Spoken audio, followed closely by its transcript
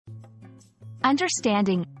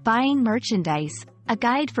Understanding Buying Merchandise, a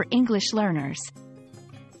guide for English learners.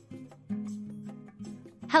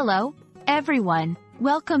 Hello, everyone.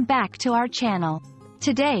 Welcome back to our channel.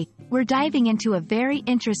 Today, we're diving into a very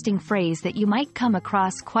interesting phrase that you might come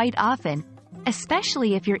across quite often,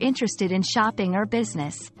 especially if you're interested in shopping or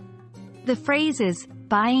business. The phrase is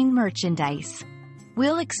buying merchandise.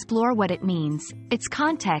 We'll explore what it means, its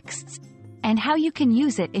contexts, and how you can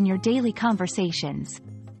use it in your daily conversations.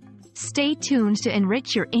 Stay tuned to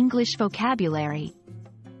enrich your English vocabulary.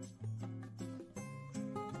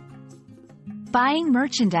 Buying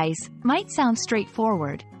merchandise might sound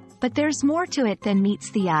straightforward, but there's more to it than meets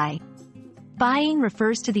the eye. Buying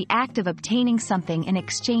refers to the act of obtaining something in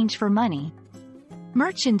exchange for money.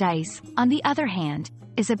 Merchandise, on the other hand,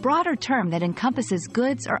 is a broader term that encompasses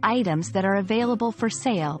goods or items that are available for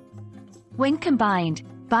sale. When combined,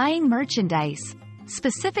 buying merchandise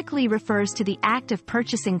specifically refers to the act of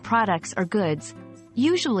purchasing products or goods,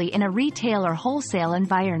 usually in a retail or wholesale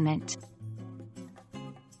environment.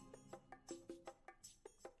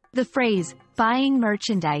 The phrase, buying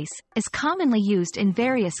merchandise, is commonly used in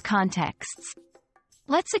various contexts.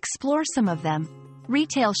 Let's explore some of them.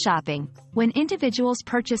 Retail shopping, when individuals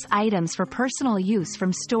purchase items for personal use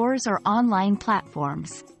from stores or online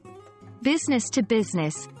platforms. Business to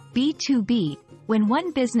business, B2B, when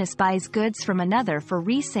one business buys goods from another for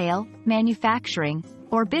resale, manufacturing,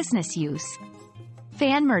 or business use.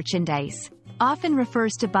 Fan merchandise, often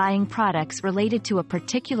refers to buying products related to a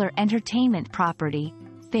particular entertainment property,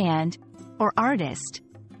 band, or artist,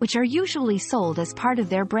 which are usually sold as part of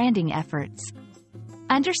their branding efforts.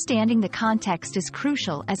 Understanding the context is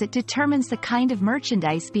crucial as it determines the kind of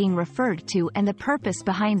merchandise being referred to and the purpose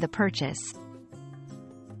behind the purchase.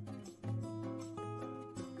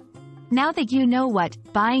 Now that you know what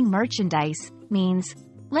buying merchandise means,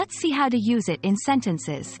 let's see how to use it in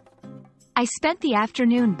sentences. I spent the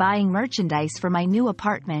afternoon buying merchandise for my new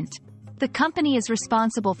apartment. The company is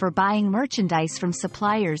responsible for buying merchandise from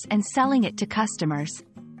suppliers and selling it to customers.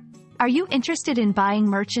 Are you interested in buying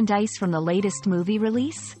merchandise from the latest movie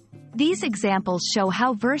release? These examples show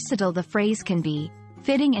how versatile the phrase can be,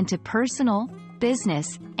 fitting into personal,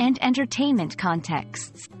 business, and entertainment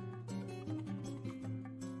contexts.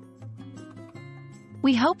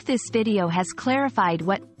 We hope this video has clarified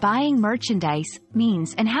what buying merchandise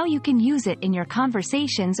means and how you can use it in your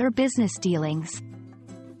conversations or business dealings.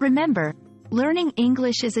 Remember, learning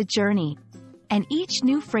English is a journey, and each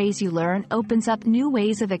new phrase you learn opens up new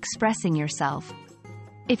ways of expressing yourself.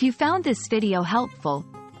 If you found this video helpful,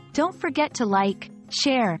 don't forget to like,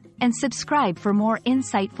 share, and subscribe for more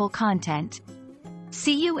insightful content.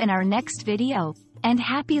 See you in our next video, and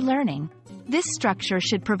happy learning! This structure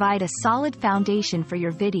should provide a solid foundation for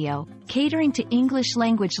your video, catering to English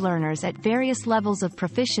language learners at various levels of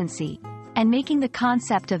proficiency, and making the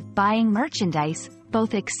concept of buying merchandise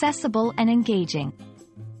both accessible and engaging.